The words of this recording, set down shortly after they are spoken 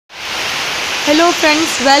Hello friends,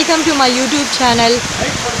 welcome to my YouTube channel.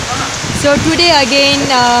 So today again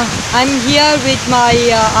I'm here with my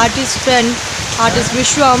artist friend, artist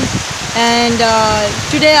Vishwam, and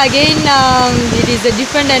today again it is a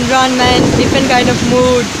different environment, different kind of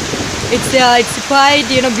mood. It's quite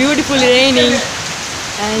beautiful raining,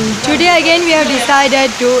 and today again we have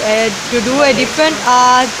decided to do a different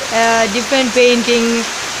art, different painting,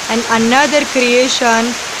 and another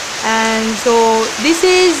creation. And so this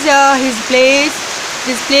is his place.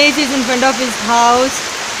 This place is in front of his house.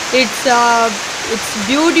 It's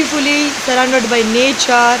beautifully surrounded by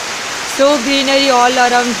nature, so greenery all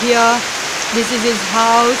around here. This is his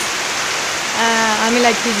house. I mean,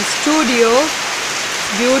 like his studio.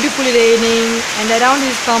 Beautifully raining, and around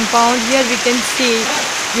his compound here we can see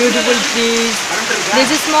beautiful trees.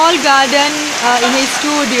 There's a small garden in his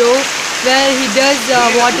studio where he does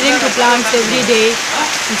watering to plants every day.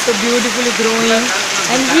 It's so beautifully growing.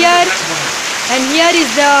 And here is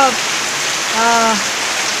the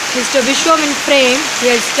Mr. Vishwam in frame. He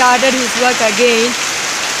has started his work again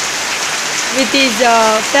with his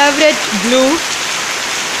favorite blue.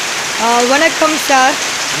 Vanakkam sir.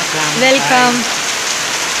 Welcome.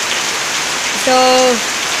 So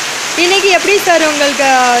இன்னைக்கு எப்படி sir உங்களுக்கு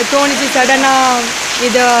தோணுச்சு சடனாக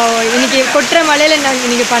இது இன்னைக்கு கொட்டுற மலையில்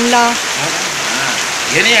நீங்கள் பண்ணலாம்?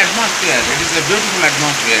 Any atmosphere, it is a beautiful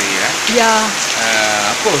atmosphere here. Yeah.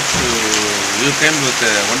 Of course, you came with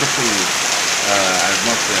a wonderful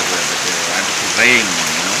atmosphere, wonderful rain,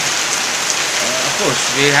 you know. Of course,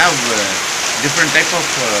 we have different type of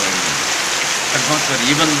atmosphere,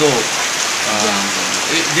 even though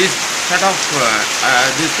this sort of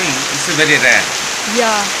this thing is very rare.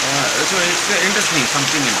 Yeah. So it's interesting,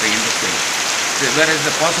 something interesting. There is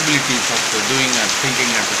the possibilities of doing and thinking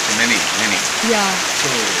and many. Yeah. So,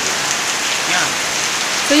 yeah.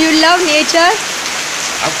 So you love nature?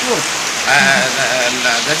 Of course.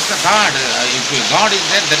 That is the God. If God is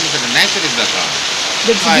there, that is the nature is the God.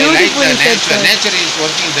 That's I like beautiful. the nature. Nature is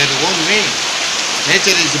working their own way.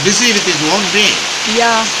 Nature is busy with its own way.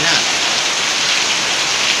 Yeah. Yeah.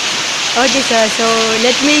 Okay, sir. So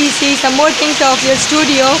let me see some more things of your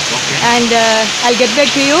studio, and I'll get back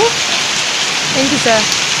to you. Thank you, sir.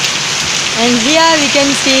 And here we can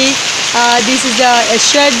see this is a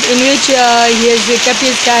shed in which he has kept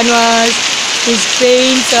his canvas, his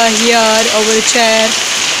paints are here over a chair,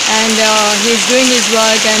 and he's doing his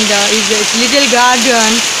work, and his little garden,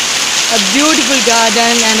 a beautiful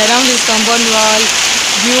garden, and around his compound wall,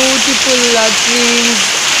 beautiful trees.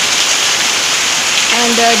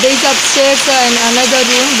 And there is upstairs and another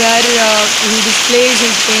room where he displays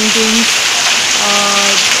his paintings.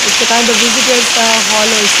 It's a kind of visitors hall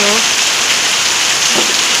also.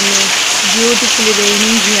 Beautifully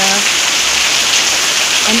raining here.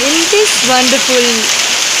 And in this wonderful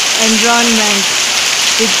environment,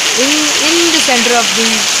 in the center of the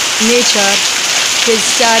nature, he has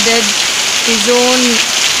started his own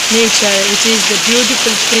nature, which is the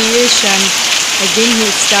beautiful creation. Again he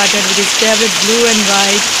started with his favorite blue and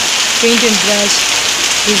white paint and brush.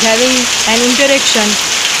 He's having an interaction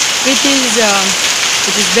with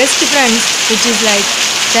his best friends, which is like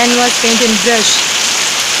canvas, paint and brush.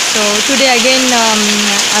 So today again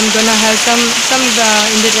I'm gonna have some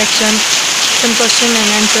interaction, some question and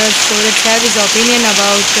answers. So let's have his opinion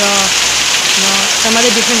about some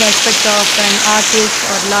other different aspects of an artist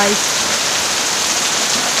or life.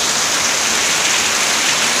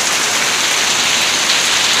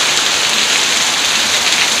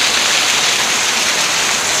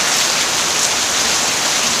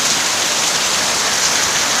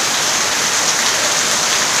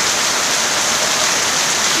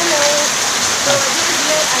 So this is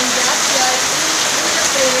where I'm just here in the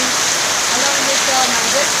frame along with my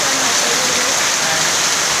best friend, my favorite.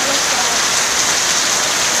 It's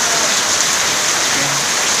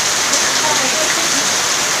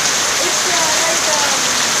like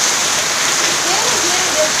raining here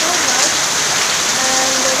there's so much,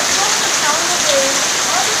 and because of the sound of rain,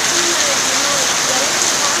 all the trees the rain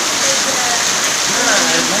is concentrated.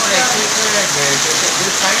 It's more excited.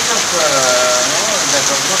 This kind of the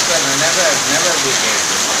atmosphere never we get.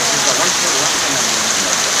 It is a once in a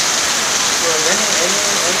moment. So any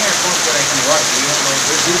atmosphere I can work. Even though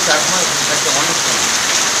this atmosphere is such a wonderful.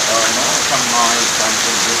 Some noise,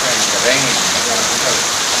 something different, the rain, because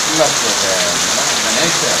full of the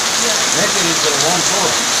nature. Nature is their own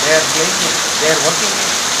force. They are playing it. They are working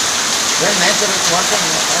it. When nature is working,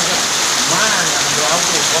 as a man, you have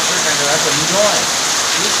to cooperate and you have to enjoy.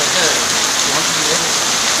 It's such a wonderful.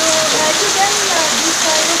 So have you done this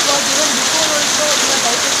kind of work even before also?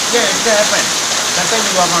 Yeah, it happened. Sometimes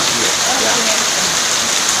you are not here. Okay. Yeah.